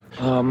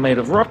Made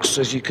of rocks,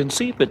 as you can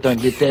see, but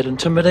don't let that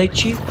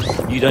intimidate you.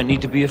 You don't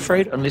need to be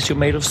afraid unless you're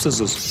made of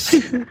scissors.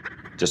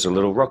 Just a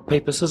little rock,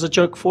 paper, scissor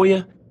joke for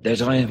you.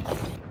 That I am.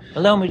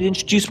 Allow me to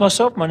introduce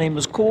myself. My name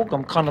is Korg.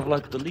 I'm kind of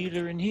like the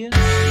leader in here.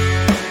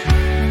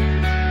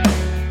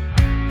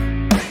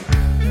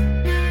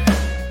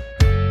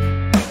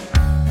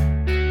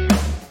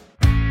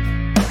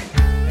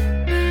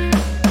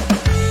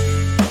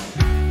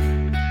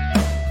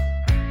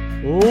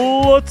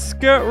 Let's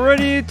get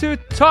ready to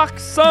talk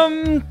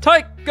some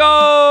Taika!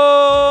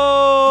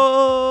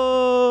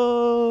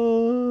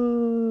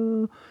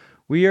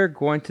 We are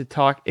going to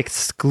talk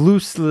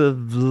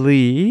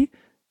exclusively...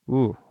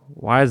 Ooh,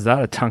 why is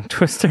that a tongue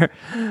twister?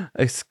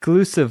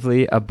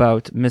 Exclusively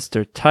about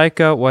Mr.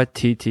 Taika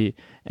Waititi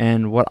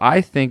and what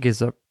I think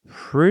is a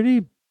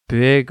pretty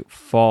big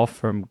fall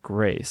from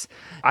grace.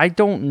 I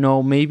don't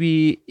know,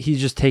 maybe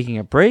he's just taking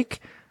a break.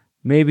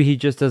 Maybe he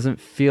just doesn't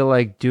feel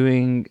like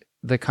doing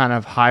the kind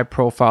of high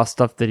profile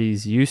stuff that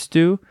he's used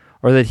to,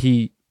 or that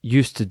he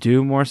used to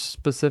do more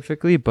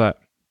specifically.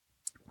 But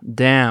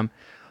damn,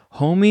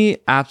 homie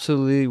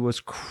absolutely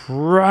was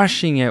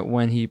crushing it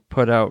when he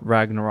put out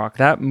Ragnarok.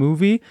 That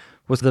movie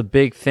was the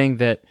big thing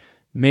that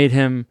made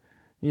him,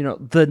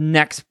 the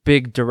next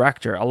big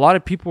director. A lot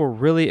of people were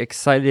really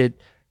excited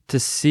to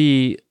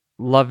see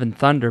Love and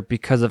Thunder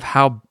because of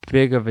how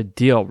big of a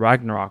deal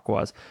Ragnarok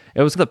was.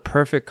 It was the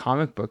perfect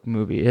comic book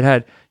movie. It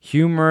had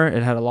humor,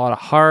 it had a lot of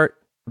heart.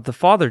 The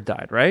father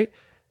died, right?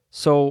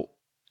 So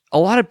a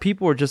lot of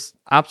people were just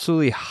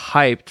absolutely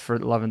hyped for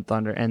Love and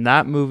Thunder. And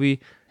that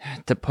movie,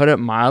 to put it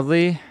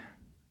mildly,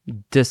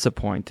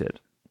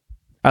 disappointed.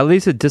 At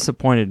least it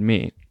disappointed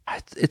me.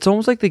 It's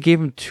almost like they gave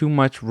him too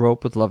much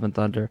rope with Love and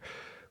Thunder,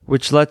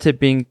 which led to it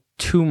being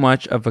too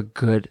much of a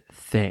good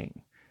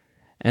thing.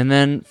 And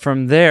then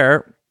from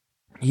there,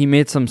 he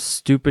made some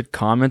stupid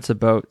comments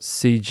about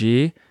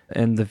CG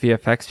and the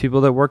VFX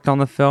people that worked on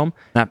the film.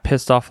 That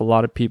pissed off a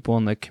lot of people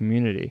in the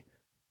community.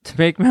 To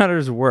make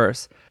matters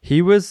worse,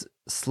 he was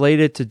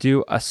slated to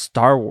do a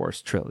Star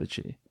Wars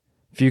trilogy,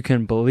 if you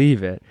can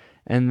believe it.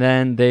 And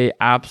then they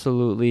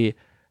absolutely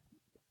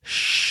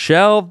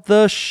shelved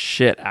the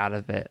shit out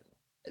of it.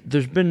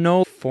 There's been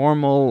no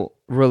formal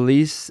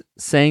release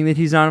saying that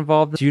he's not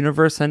involved in this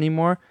universe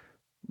anymore,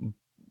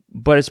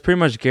 but it's pretty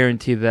much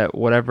guaranteed that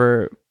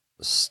whatever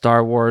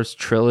Star Wars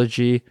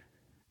trilogy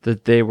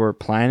that they were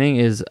planning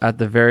is at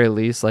the very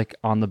least like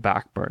on the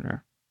back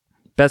burner.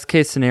 Best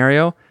case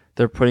scenario,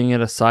 they're putting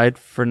it aside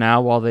for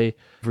now while they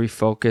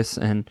refocus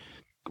and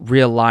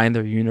realign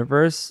their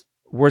universe.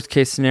 Worst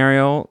case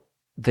scenario,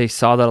 they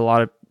saw that a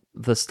lot of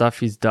the stuff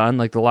he's done,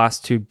 like the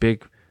last two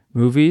big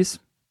movies,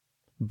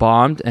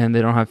 bombed and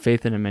they don't have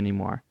faith in him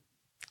anymore.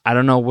 I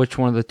don't know which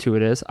one of the two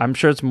it is. I'm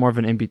sure it's more of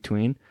an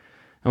in-between.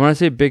 And when I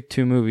say big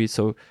two movies,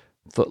 so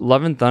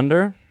Love and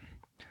Thunder,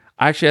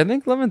 actually I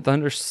think Love and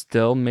Thunder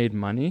still made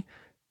money,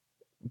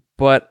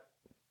 but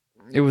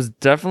it was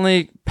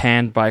definitely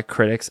panned by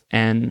critics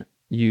and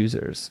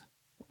users.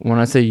 When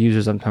I say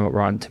users, I'm talking about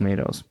Rotten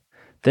Tomatoes.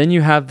 Then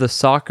you have the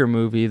soccer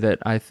movie that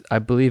I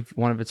believe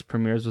one of its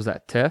premieres was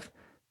at TIFF.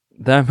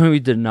 That movie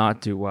did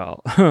not do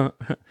well. I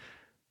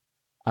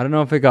don't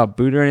know if it got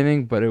booed or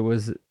anything, but it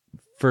was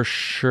for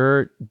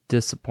sure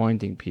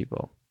disappointing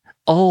people.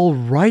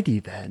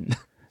 Alrighty then.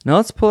 Now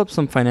let's pull up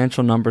some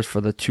financial numbers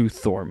for the two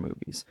Thor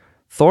movies.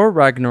 Thor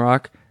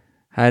Ragnarok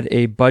had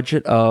a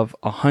budget of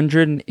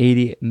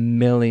 $180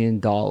 million,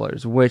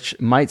 which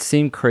might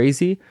seem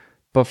crazy,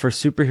 but for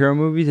superhero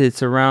movies,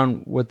 it's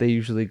around what they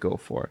usually go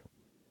for.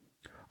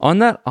 On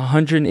that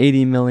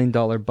 $180 million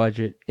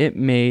budget, it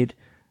made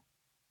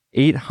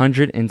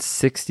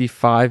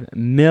 $865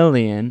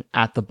 million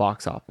at the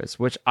box office,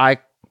 which I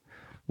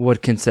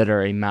would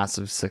consider a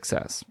massive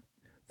success.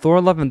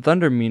 Thor Love and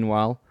Thunder,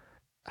 meanwhile,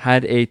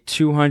 had a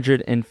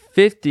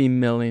 $250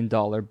 million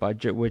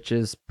budget, which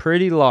is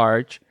pretty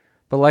large.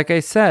 But like I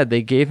said,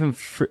 they gave him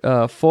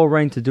full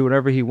reign to do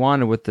whatever he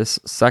wanted with this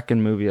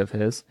second movie of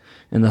his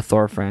in the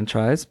Thor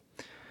franchise.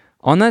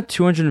 On that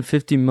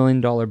 $250 million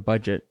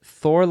budget,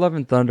 Thor Love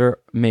and Thunder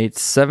made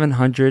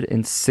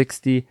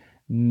 $760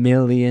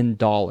 million,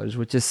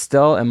 which is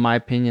still, in my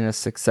opinion, a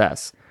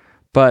success.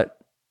 But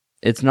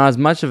it's not as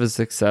much of a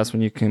success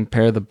when you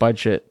compare the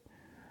budget,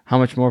 how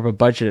much more of a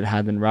budget it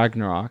had than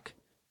Ragnarok.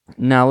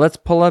 Now let's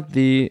pull up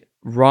the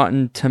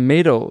Rotten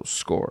Tomato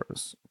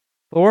scores.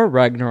 Thor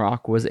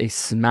Ragnarok was a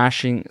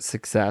smashing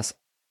success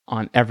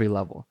on every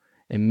level.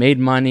 It made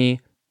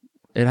money.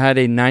 It had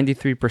a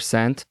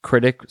 93%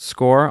 critic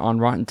score on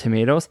Rotten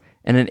Tomatoes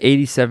and an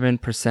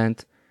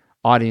 87%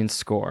 audience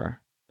score.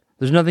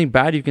 There's nothing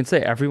bad you can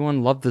say.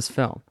 Everyone loved this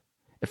film.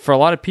 For a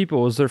lot of people,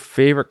 it was their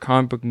favorite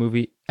comic book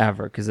movie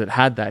ever because it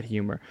had that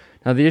humor.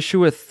 Now, the issue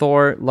with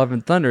Thor Love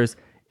and Thunder is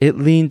it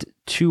leaned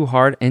too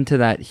hard into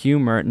that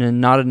humor and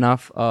not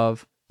enough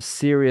of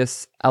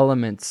serious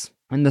elements.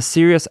 And the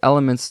serious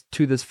elements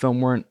to this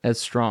film weren't as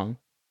strong,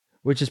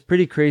 which is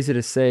pretty crazy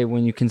to say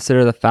when you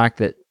consider the fact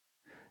that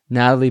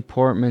Natalie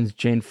Portman's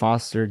Jane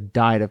Foster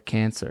died of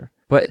cancer.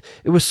 But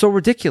it was so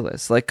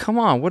ridiculous. Like, come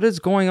on, what is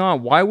going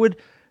on? Why would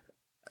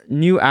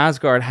New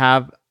Asgard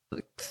have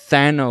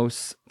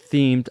Thanos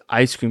themed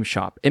ice cream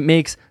shop? It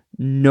makes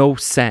no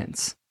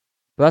sense.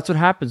 But that's what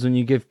happens when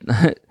you give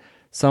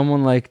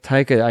someone like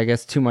Taika, I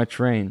guess, too much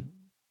rain.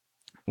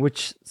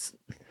 Which,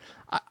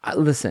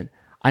 listen,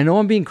 I know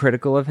I'm being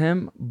critical of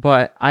him,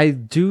 but I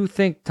do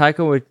think Taika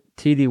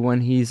Waititi,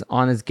 when he's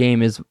on his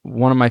game, is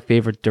one of my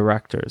favorite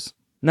directors.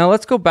 Now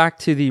let's go back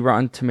to the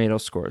Rotten Tomato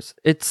scores.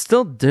 It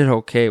still did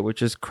okay,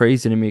 which is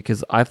crazy to me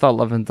because I thought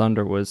Love and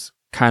Thunder was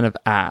kind of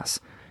ass.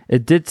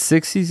 It did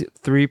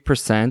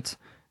 63%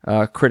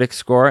 critic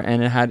score,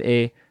 and it had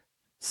a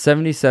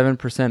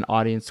 77%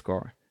 audience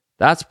score.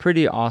 That's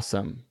pretty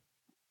awesome.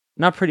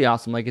 Not pretty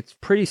awesome, like it's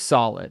pretty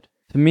solid.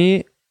 To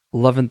me,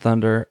 Love and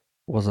Thunder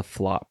was a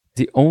flop.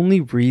 The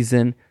only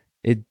reason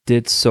it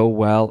did so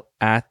well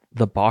at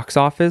the box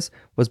office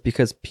was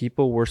because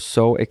people were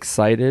so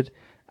excited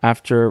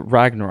after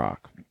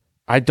Ragnarok.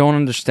 I don't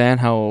understand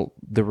how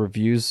the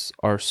reviews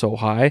are so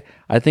high.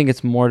 I think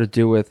it's more to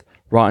do with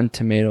Rotten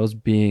Tomatoes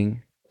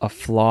being a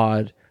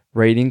flawed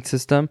rating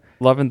system.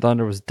 Love and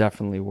Thunder was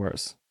definitely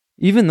worse.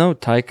 Even though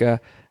Taika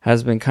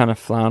has been kind of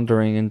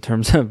floundering in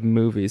terms of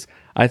movies,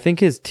 I think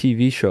his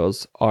TV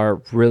shows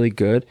are really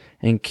good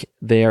and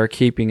they are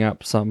keeping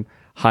up some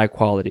high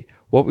quality.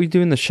 What We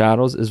Do in the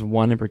Shadows is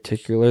one in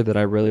particular that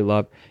I really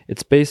love.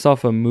 It's based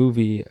off a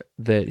movie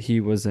that he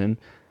was in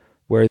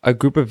where a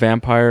group of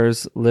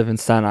vampires live in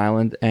Staten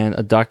Island and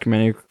a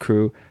documentary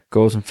crew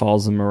goes and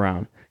follows them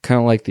around, kind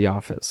of like The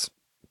Office.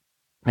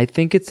 I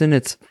think it's in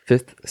its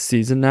 5th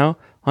season now.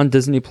 On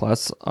Disney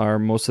Plus are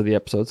most of the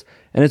episodes,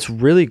 and it's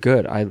really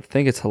good. I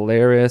think it's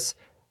hilarious.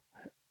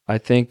 I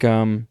think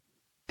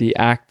the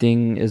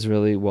acting is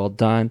really well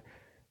done.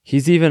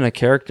 He's even a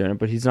character in it,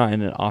 but he's not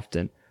in it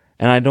often.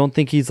 And I don't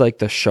think he's like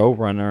the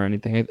showrunner or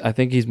anything. I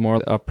think he's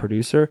more a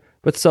producer,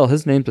 but still,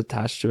 his name's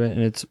attached to it,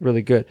 and it's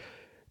really good.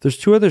 There's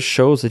 2 other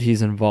shows that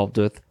he's involved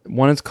with.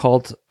 One is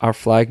called Our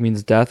Flag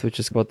Means Death, which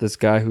is about this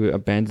guy who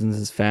abandons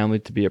his family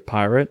to be a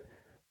pirate.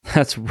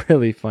 That's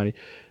really funny.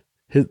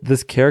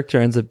 This character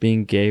ends up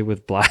being gay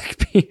with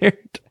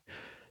Blackbeard.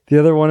 The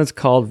other one is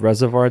called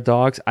Reservoir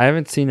Dogs. I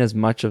haven't seen as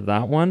much of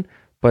that one,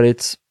 but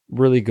it's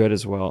really good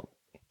as well.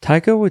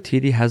 Taika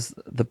Waititi has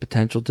the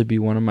potential to be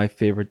one of my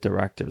favorite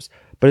directors.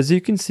 But as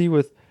you can see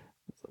with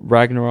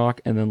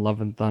Ragnarok and then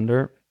Love and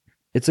Thunder,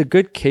 it's a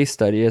good case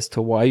study as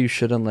to why you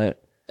shouldn't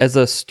as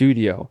a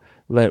studio,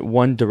 let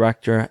one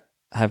director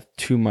have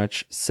too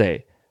much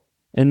say.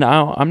 And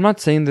now, I'm not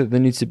saying that there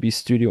needs to be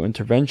studio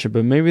intervention,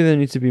 but maybe there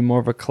needs to be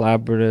more of a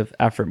collaborative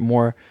effort,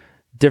 more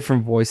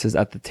different voices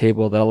at the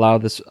table that allow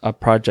this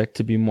project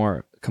to be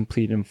more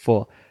complete and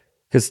full.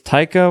 Because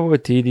Taika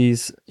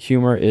Waititi's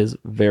humor is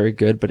very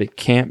good, but it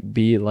can't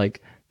be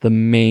like the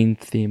main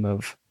theme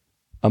of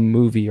a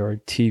movie or a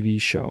TV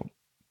show.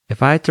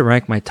 If I had to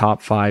rank my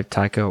top 5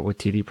 Taika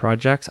Waititi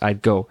projects,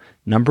 I'd go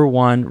number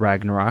 1,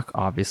 Ragnarok,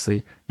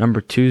 obviously.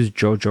 Number 2 is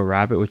Jojo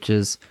Rabbit, which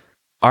is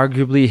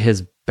arguably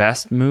his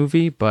best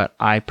movie, but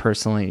I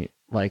personally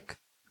like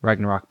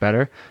Ragnarok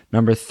better.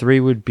 Number 3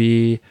 would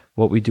be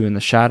What We Do in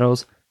the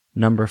Shadows.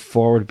 Number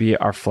 4 would be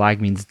Our Flag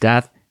Means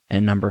Death.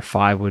 And number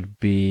 5 would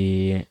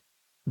be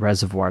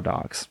Reservoir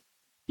Dogs.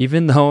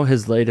 Even though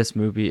his latest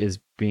movie is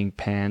being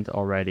panned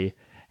already,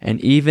 and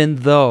even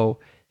though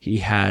he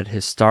had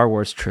his Star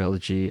Wars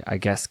trilogy, I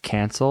guess,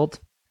 canceled,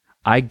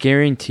 I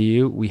guarantee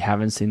you we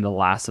haven't seen the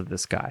last of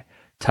this guy.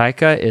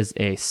 Taika is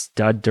a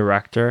stud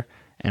director,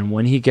 and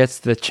when he gets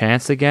the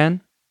chance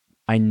again,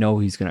 I know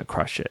he's going to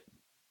crush it.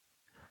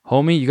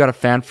 Homie, you got a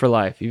fan for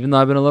life. Even though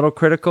I've been a little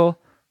critical,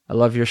 I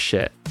love your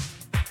shit.